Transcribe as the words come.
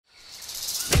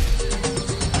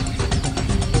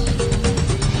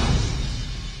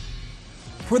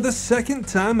For the second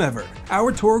time ever, our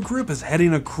tour group is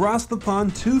heading across the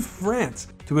pond to France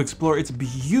to explore its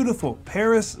beautiful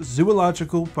Paris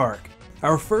Zoological Park.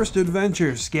 Our first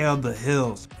adventure scaled the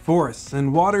hills, forests,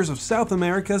 and waters of South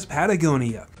America's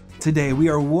Patagonia. Today we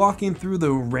are walking through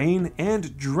the rain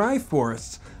and dry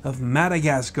forests of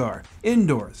Madagascar,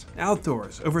 indoors,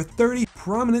 outdoors, over 30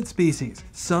 prominent species,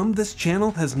 some this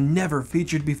channel has never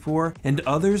featured before, and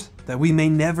others that we may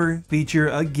never feature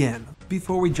again.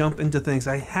 Before we jump into things,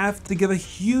 I have to give a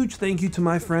huge thank you to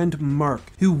my friend Mark,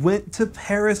 who went to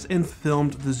Paris and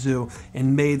filmed the zoo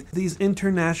and made these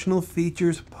international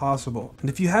features possible. And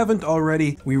if you haven't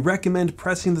already, we recommend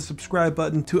pressing the subscribe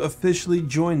button to officially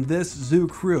join this zoo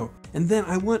crew. And then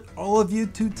I want all of you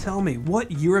to tell me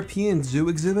what European zoo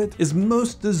exhibit is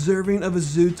most deserving of a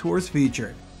Zoo Tours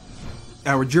feature.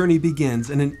 Our journey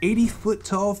begins in an 80-foot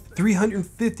tall,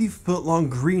 350-foot long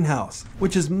greenhouse,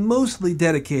 which is mostly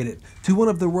dedicated to one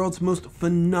of the world's most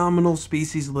phenomenal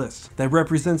species lists that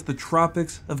represents the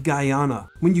tropics of Guyana.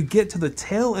 When you get to the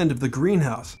tail end of the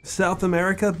greenhouse, South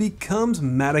America becomes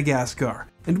Madagascar.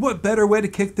 And what better way to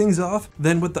kick things off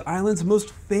than with the island's most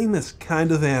famous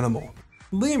kind of animal,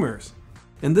 lemurs.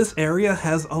 And this area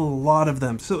has a lot of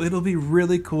them, so it'll be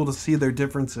really cool to see their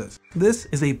differences. This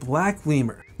is a black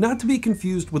lemur, not to be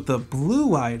confused with the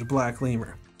blue-eyed black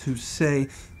lemur. To say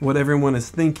what everyone is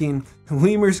thinking,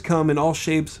 lemurs come in all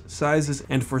shapes, sizes,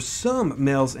 and for some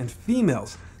males and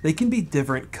females, they can be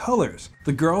different colors.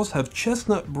 The girls have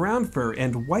chestnut brown fur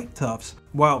and white tufts,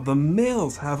 while the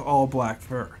males have all black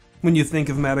fur. When you think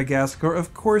of Madagascar,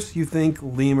 of course you think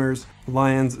lemurs,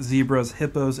 lions, zebras,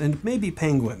 hippos, and maybe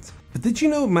penguins. But did you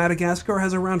know Madagascar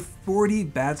has around 40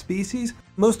 bat species,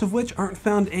 most of which aren't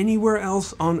found anywhere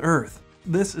else on Earth?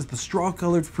 This is the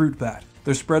straw-colored fruit bat.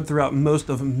 They're spread throughout most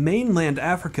of mainland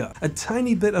Africa, a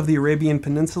tiny bit of the Arabian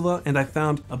Peninsula, and I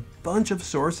found a bunch of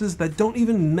sources that don't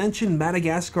even mention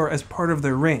Madagascar as part of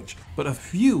their range, but a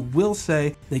few will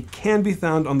say they can be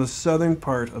found on the southern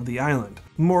part of the island.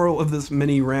 Moral of this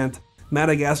mini rant,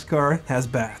 Madagascar has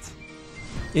bats.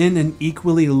 In an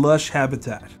equally lush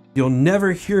habitat, you'll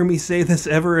never hear me say this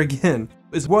ever again,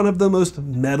 is one of the most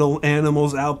metal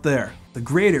animals out there. The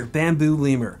greater bamboo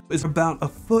lemur is about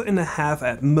 1.5 feet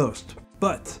at most.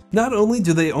 But not only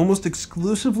do they almost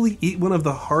exclusively eat one of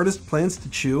the hardest plants to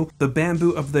chew, the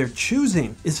bamboo of their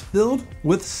choosing is filled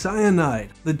with cyanide.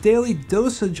 The daily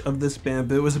dosage of this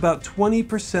bamboo is about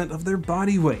 20% of their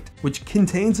body weight, which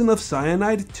contains enough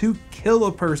cyanide to kill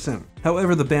a person.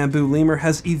 However, the bamboo lemur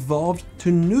has evolved to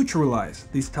neutralize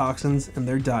these toxins in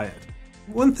their diet.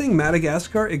 One thing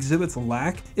Madagascar exhibits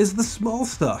lack is the small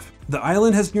stuff. The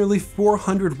island has nearly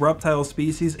 400 reptile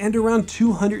species and around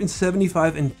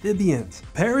 275 amphibians.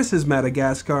 Paris's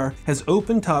Madagascar has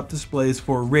open-top displays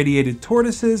for radiated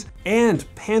tortoises and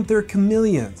Panther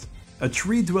Chameleons, a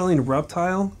tree-dwelling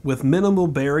reptile with minimal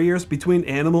barriers between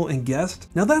animal and guest.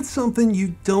 Now that's something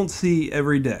you don't see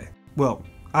every day. Well,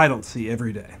 I don't see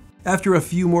every day. After a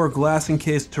few more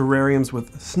glass-encased terrariums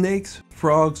with snakes,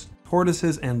 frogs,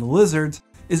 tortoises, and lizards,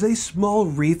 is a small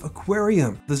reef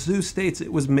aquarium. The zoo states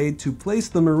it was made to place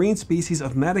the marine species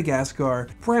of Madagascar,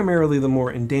 primarily the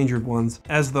more endangered ones,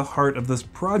 as the heart of this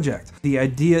project. The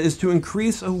idea is to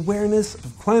increase awareness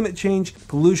of climate change,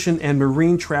 pollution, and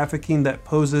marine trafficking that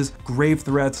poses grave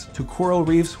threats to coral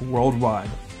reefs worldwide.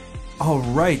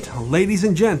 Alright, ladies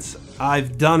and gents,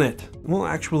 I've done it. Well,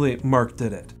 actually, Mark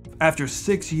did it. After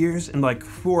 6 years and like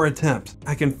 4 attempts,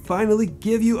 I can finally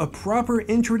give you a proper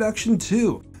introduction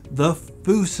to the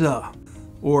Fossa,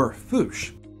 or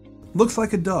Foosh. Looks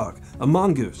like a dog, a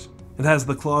mongoose. It has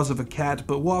the claws of a cat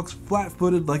but walks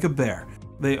flat-footed like a bear.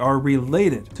 They are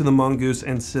related to the mongoose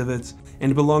and civets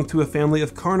and belong to a family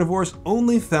of carnivores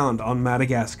only found on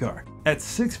Madagascar. At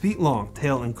 6 feet long,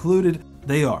 tail included,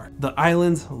 they are the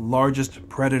island's largest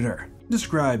predator.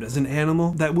 Described as an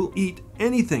animal that will eat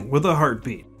anything with a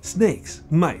heartbeat. Snakes,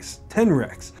 mice,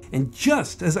 tenrecs, and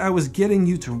just as I was getting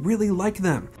you to really like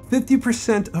them,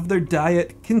 50% of their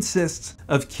diet consists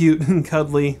of cute and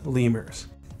cuddly lemurs.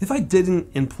 If I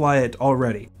didn't imply it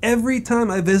already, every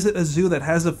time I visit a zoo that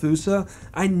has a Fossa,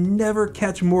 I never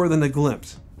catch more than a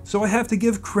glimpse. So I have to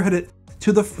give credit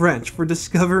to the French for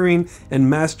discovering and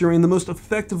mastering the most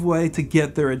effective way to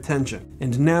get their attention.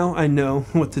 And now I know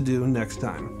what to do next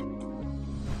time.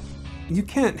 You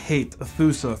can't hate a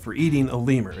Fossa for eating a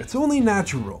lemur, it's only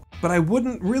natural, but I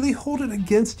wouldn't really hold it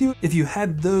against you if you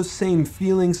had those same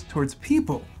feelings towards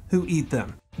people who eat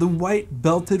them. The white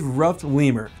belted ruffed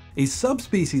lemur, a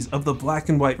subspecies of the black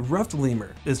and white ruffed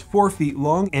lemur, is 4 feet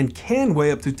long and can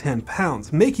weigh up to 10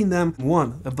 pounds, making them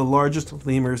one of the largest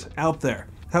lemurs out there.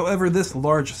 However, this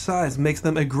large size makes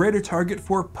them a greater target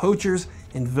for poachers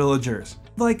and villagers.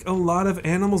 Like a lot of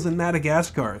animals in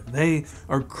Madagascar, they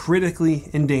are critically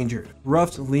endangered.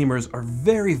 Ruffed lemurs are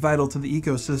very vital to the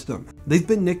ecosystem. They've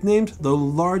been nicknamed the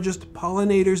largest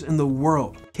pollinators in the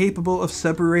world, capable of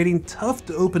separating tough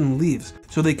to open leaves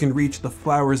so they can reach the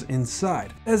flowers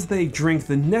inside. As they drink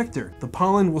the nectar, the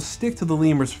pollen will stick to the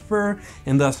lemur's fur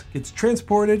and thus gets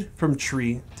transported from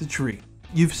tree to tree.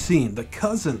 You've seen the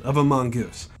cousin of a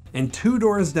mongoose, and 2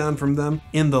 doors down from them,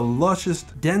 in the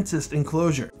lushest, densest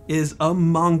enclosure, is a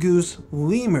mongoose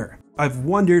lemur. I've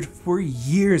wondered for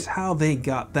years how they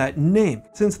got that name,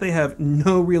 since they have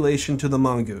no relation to the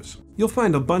mongoose. You'll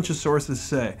find a bunch of sources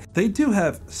say they do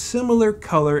have similar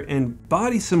color and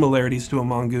body similarities to a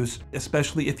mongoose,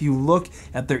 especially if you look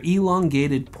at their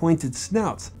elongated, pointed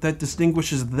snouts that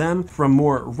distinguishes them from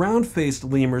more round-faced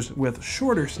lemurs with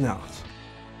shorter snouts.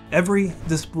 Every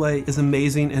display is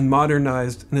amazing and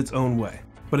modernized in its own way,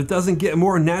 but it doesn't get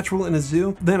more natural in a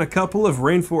zoo than a couple of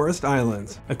rainforest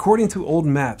islands. According to old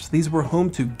maps, these were home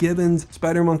to gibbons,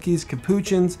 spider monkeys,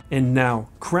 capuchins, and now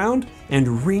crowned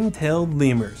and ring-tailed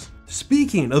lemurs.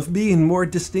 Speaking of being more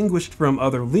distinguished from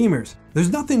other lemurs, there's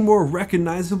nothing more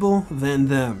recognizable than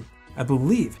them. I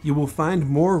believe you will find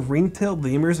more ring-tailed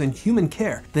lemurs in human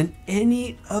care than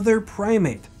any other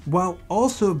primate, while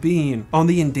also being on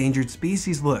the endangered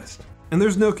species list. And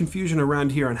there's no confusion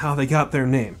around here on how they got their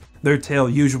name. Their tail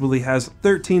usually has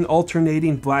 13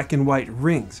 alternating black and white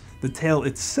rings. The tail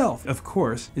itself, of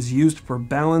course, is used for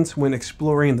balance when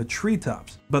exploring the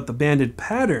treetops, but the banded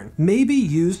pattern may be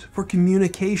used for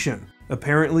communication.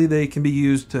 Apparently, they can be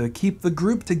used to keep the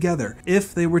group together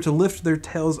if they were to lift their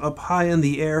tails up high in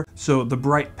the air so the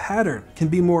bright pattern can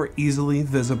be more easily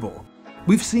visible.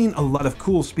 We've seen a lot of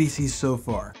cool species so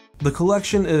far. The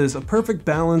collection is a perfect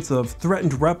balance of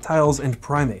threatened reptiles and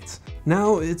primates.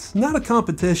 Now, it's not a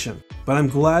competition, but I'm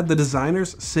glad the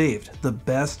designers saved the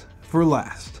best for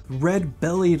last.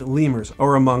 Red-bellied lemurs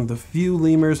are among the few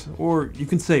lemurs, or you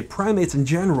can say primates in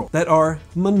general, that are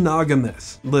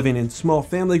monogamous, living in small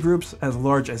family groups as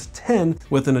large as 10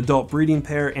 with an adult breeding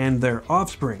pair and their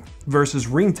offspring, versus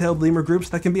ring-tailed lemur groups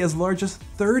that can be as large as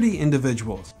 30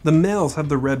 individuals. The males have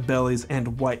the red bellies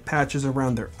and white patches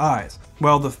around their eyes,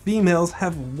 while the females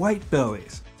have white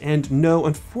bellies. And no,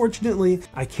 unfortunately,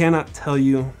 I cannot tell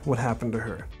you what happened to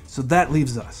her. So that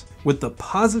leaves us with the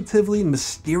positively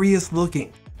mysterious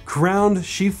looking crowned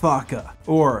Shifaka,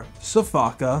 or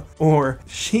Sifaka, or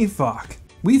Shifak.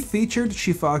 We've featured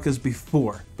Shifakas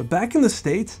before, but back in the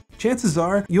States, chances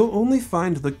are you'll only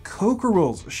find the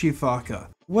Cockerel's Shifaka.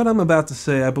 What I'm about to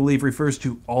say I believe refers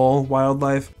to all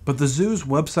wildlife, but the zoo's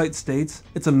website states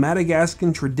it's a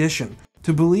Madagascan tradition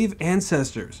to believe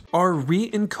ancestors are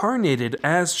reincarnated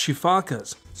as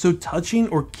Shifakas, so touching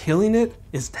or killing it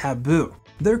is taboo.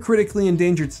 Their critically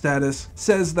endangered status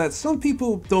says that some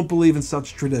people don't believe in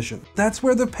such tradition. That's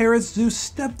where the Paris Zoo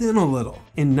stepped in a little.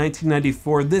 In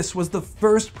 1994, this was the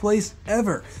first place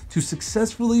ever to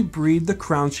successfully breed the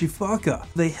crowned Shifaka.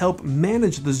 They help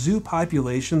manage the zoo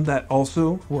population that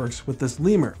also works with this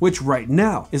lemur, which right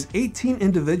now is 18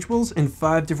 individuals in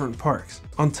 5 different parks.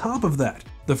 On top of that,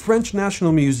 the French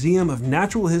National Museum of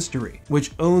Natural History,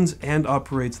 which owns and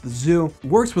operates the zoo,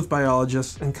 works with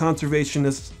biologists and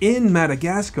conservationists in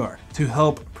Madagascar to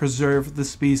help preserve the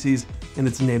species in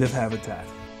its native habitat.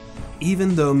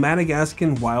 Even though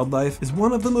Madagascan wildlife is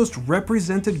one of the most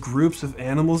represented groups of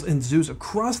animals in zoos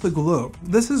across the globe,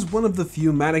 this is one of the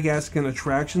few Madagascan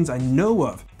attractions I know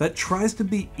of that tries to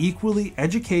be equally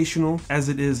educational as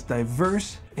it is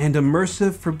diverse and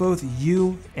immersive for both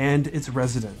you and its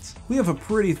residents. We have a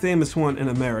pretty famous one in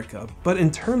America, but in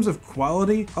terms of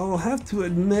quality, I'll have to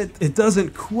admit it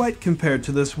doesn't quite compare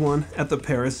to this one at the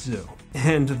Paris Zoo.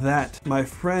 And that, my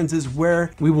friends, is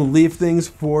where we will leave things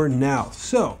for now.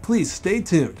 So please stay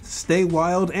tuned, stay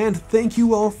wild, and thank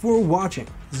you all for watching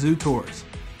Zoo Tours.